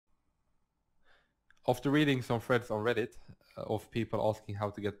After reading some threads on Reddit of people asking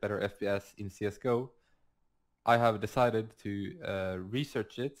how to get better FPS in CSGO, I have decided to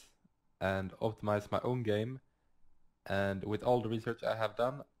research it and optimize my own game. And with all the research I have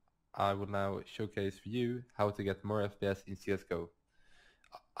done, I will now showcase for you how to get more FPS in CSGO.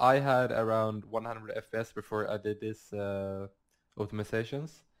 I had around 100 FPS before I did this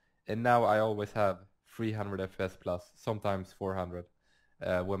optimizations, and now I always have 300 FPS plus, sometimes 400,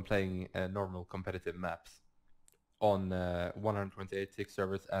 when playing normal competitive maps on 128 tick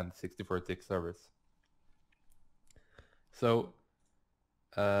servers and 64 tick servers. So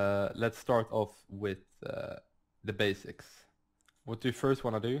let's start off with the basics. What you first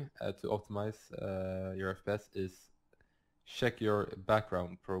want to do to optimize your FPS is check your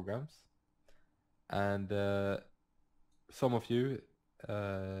background programs. And some of you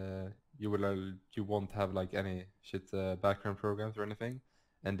you won't have like any shit background programs or anything,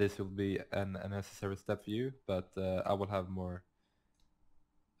 and this will be an unnecessary step for you, but I will have more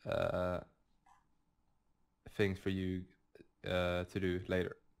things for you to do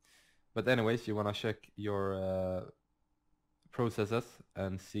later. But anyways, you want to check your processes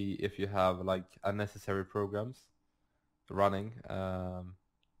and see if you have like unnecessary programs running, and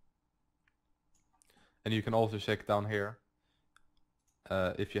you can also check down here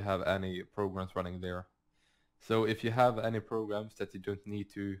if you have any programs running there. So if you have any programs that you don't need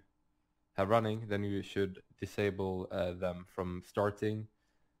to have running, then you should disable them from starting,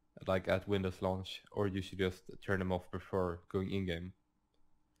 like at Windows launch, or you should just turn them off before going in-game.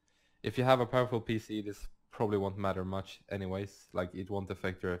 If you have a powerful PC, this probably won't matter much anyways, like it won't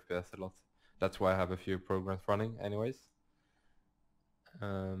affect your FPS a lot. That's why I have a few programs running anyways.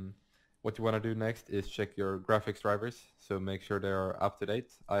 What you want to do next is check your graphics drivers, so make sure they are up to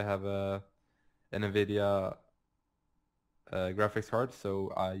date. I have an NVIDIA graphics card,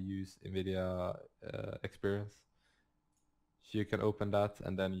 so I use NVIDIA Experience. So you can open that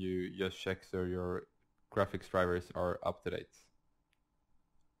and then you just check so your graphics drivers are up to date.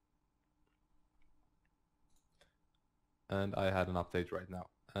 And I had an update right now,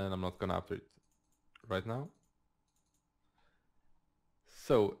 and I'm not gonna update right now.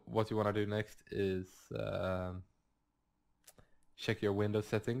 So what you want to do next is check your Windows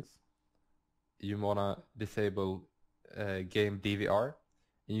settings. You want to disable game DVR,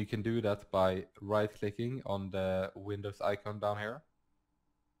 and you can do that by right-clicking on the Windows icon down here.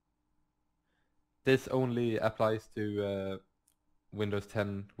 This only applies to Windows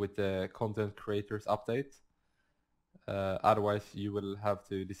 10 with the Content Creators Update. Otherwise you will have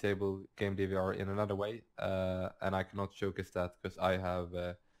to disable game DVR in another way, and I cannot showcase that because I have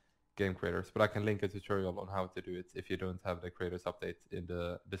game creators, but I can link a tutorial on how to do it if you don't have the creators update in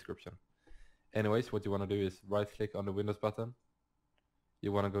the description. Anyways, what you want to do is right click on the Windows button.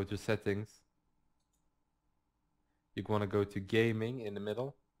 You want to go to settings. You want to go to gaming in the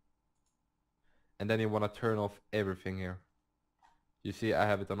middle, and then you want to turn off everything here. You see I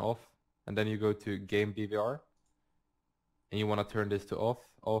have it on off, and then you go to game DVR, and you want to turn this to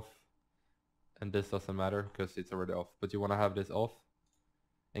off, and this doesn't matter because it's already off, but you want to have this off.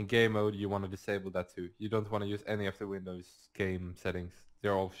 And game mode, you want to disable that too. You don't want to use any of the Windows game settings.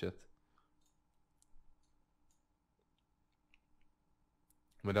 They're all shit.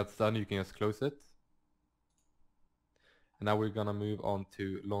 When that's done, you can just close it. And now we're gonna move on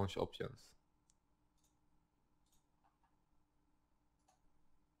to launch options.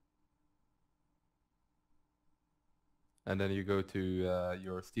 And then you go to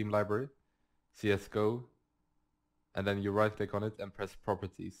your Steam library, CSGO, and then you right click on it and press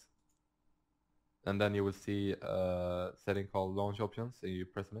properties. And then you will see a setting called launch options, and you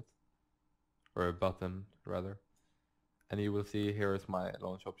press on it, or a button rather. And you will see here is my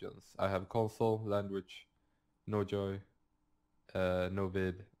launch options. I have console, language, nojoy,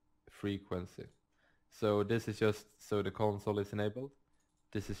 novid, frequency. So this is just so the console is enabled.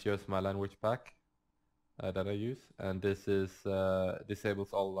 This is just my language pack that I use, and this is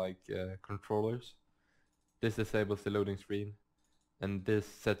disables all like controllers. This disables the loading screen, and this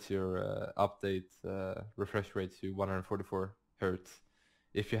sets your update refresh rate to 144 Hertz.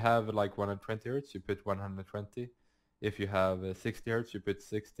 If you have like 120 Hertz, you put 120. If you have 60 Hertz, you put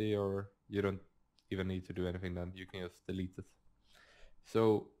 60, or you don't even need to do anything then, you can just delete it.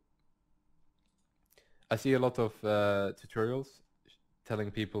 So I see a lot of tutorials telling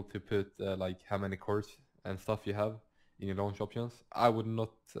people to put like how many cores and stuff you have in your launch options. I would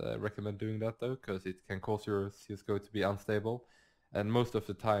not recommend doing that though, because it can cause your CSGO to be unstable, and most of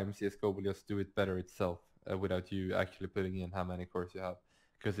the time CSGO will just do it better itself without you actually putting in how many cores you have,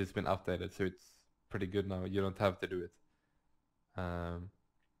 because it's been updated, so it's pretty good now. You don't have to do it.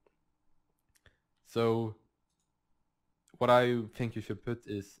 So what I think you should put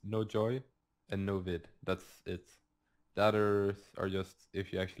is nojoy and novid. That's it. The others are just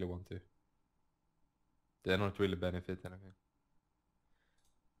if you actually want to. They don't really benefit anything.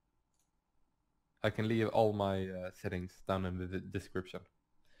 I can leave all my settings down in the description.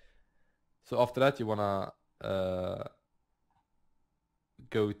 So after that you wanna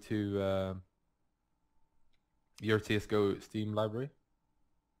go to your CSGO Steam library.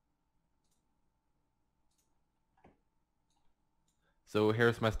 So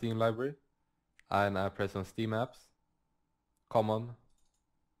here's my Steam library, and I press on Steam apps, common,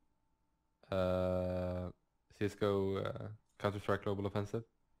 CSGO Counter-Strike Global Offensive.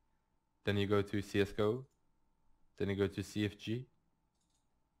 Then you go to CSGO, then you go to CFG,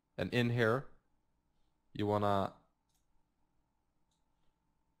 and in here you wanna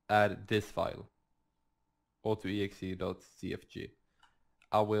add this file, autoexe.cfg.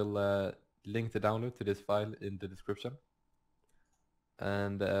 I will link the download to this file in the description.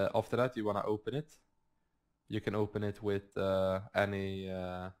 And after that you wanna open it. You can open it with any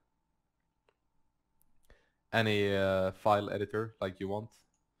file editor like you want.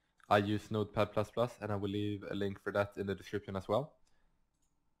 I use Notepad++, and I will leave a link for that in the description as well.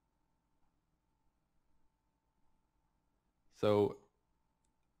 So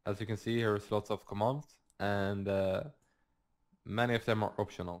as you can see, here's lots of commands, and many of them are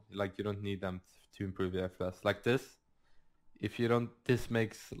optional. Like you don't need them to improve the FPS. Like this, if you don't, this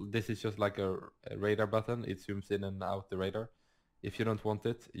is just like a radar button. It zooms in and out the radar. If you don't want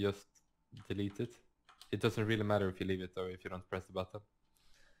it, just delete it. It doesn't really matter if you leave it or if you don't press the button.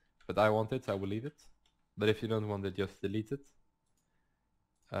 But I want it, so I will leave it. But if you don't want it, just delete it.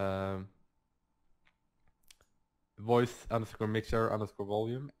 Voice _ mixer _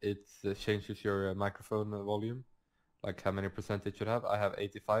 volume. It changes your microphone volume, like how many % it should have. I have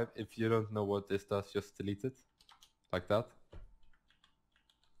 85. If you don't know what this does, just delete it, like that.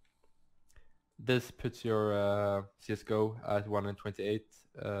 This puts your CSGO at 128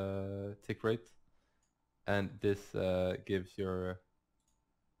 tick rate, and this gives your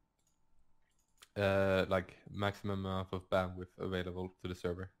like maximum amount of bandwidth available to the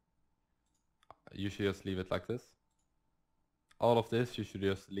server. You should just leave it like this. All of this you should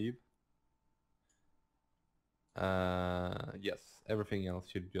just leave. Yes, everything else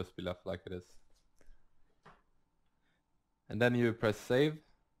should just be left like it is. And then you press save,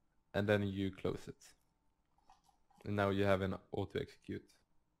 and then you close it. And now you have an auto execute.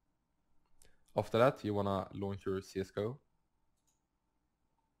 After that you wanna launch your CSGO.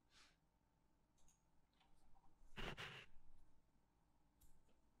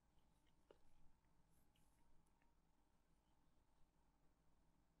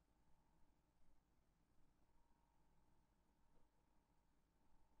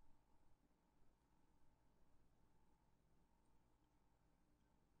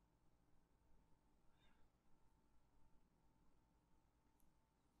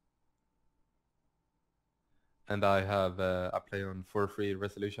 And I have I play on 4:3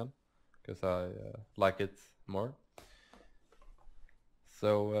 resolution because I like it more.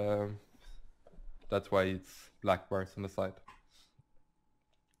 So that's why it's black bars on the side.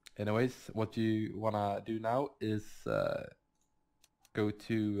 Anyways, what you wanna do now is go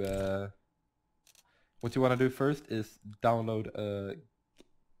to what you wanna do first is download a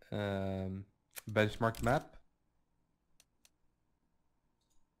benchmark map.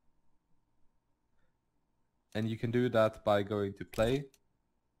 And you can do that by going to play,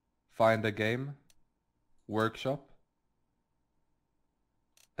 find a game, workshop,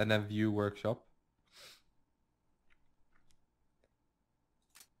 and then view workshop.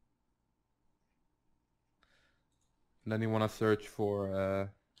 And then you want to search for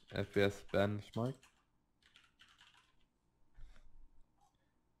FPS benchmark.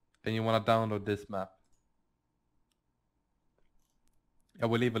 And you want to download this map. I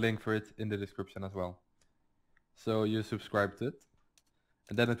will leave a link for it in the description as well. So you subscribe to it,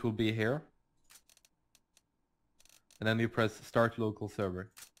 and then it will be here. And then you press start local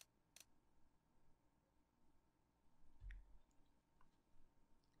server.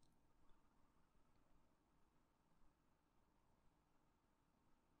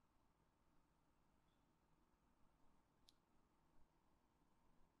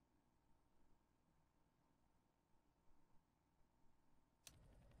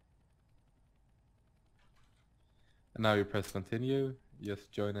 And now you press continue,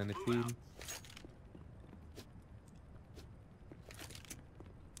 just join any team.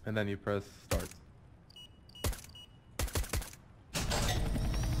 And then you press start.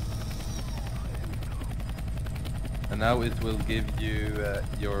 And now it will give you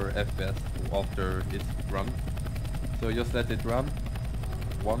your FPS after it's run. So just let it run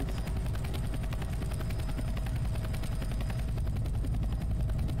once.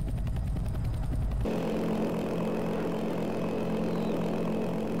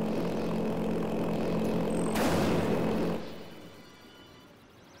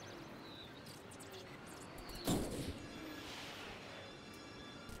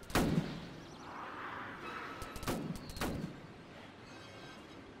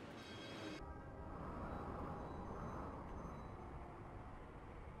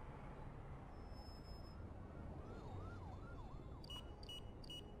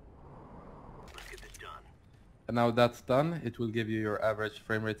 And now that's done, it will give you your average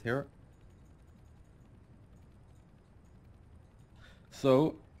frame rate here.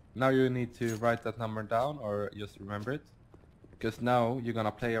 So now you need to write that number down or just remember it, because now you're gonna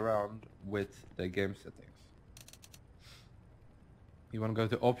play around with the game settings. You wanna go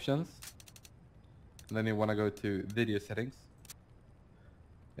to options, and then you wanna go to video settings,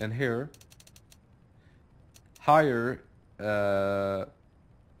 and here higher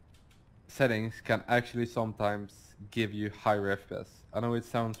settings can actually sometimes give you higher FPS. I know it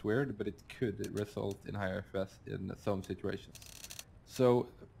sounds weird, but it could result in higher FPS in some situations. So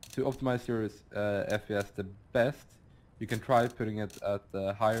to optimize your FPS the best, you can try putting it at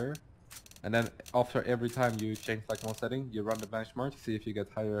higher, and then after every time you change like one setting, you run the benchmark, see if you get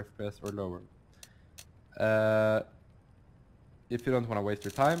higher FPS or lower. If you don't want to waste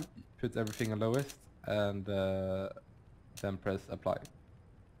your time, put everything on lowest and then press apply.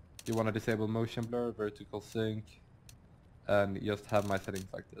 You want to disable motion blur, vertical sync, and just have my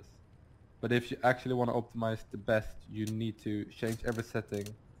settings like this. But if you actually want to optimize the best, you need to change every setting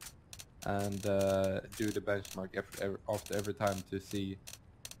and do the benchmark after every time to see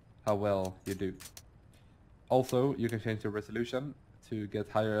how well you do. Also, you can change the resolution to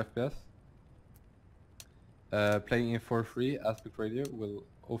get higher FPS. Playing in 4:3 aspect ratio will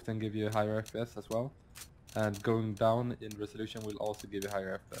often give you a higher FPS as well, and going down in resolution will also give you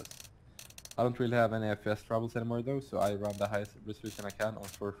higher FPS. I don't really have any FPS troubles anymore though, so I run the highest resolution I can on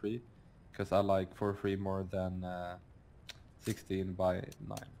 4:3 because I like 4:3 more than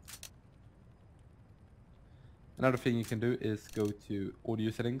 16:9. Another thing you can do is go to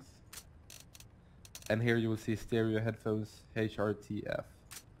audio settings, and here you will see stereo headphones HRTF.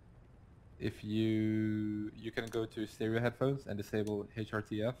 If you can go to stereo headphones and disable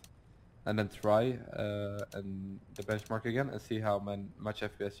HRTF, and then try and the benchmark again and see how much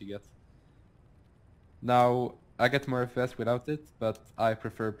FPS you get. Now I get more FPS without it, but I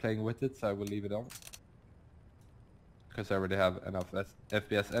prefer playing with it, so I will leave it on because I already have enough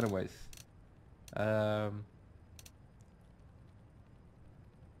FPS anyways.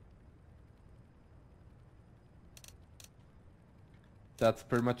 That's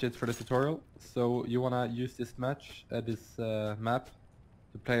pretty much it for the tutorial. So you wanna use this map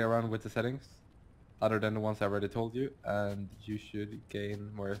to play around with the settings, other than the ones I already told you, and you should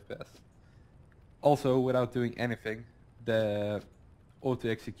gain more FPS. Also, without doing anything, the auto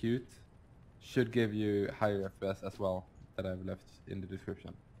execute should give you higher FPS as well, that I've left in the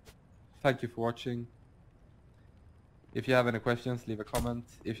description. Thank you for watching. If you have any questions, leave a comment.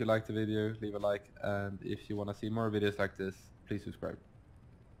 If you liked the video, leave a like, and if you want to see more videos like this, please subscribe.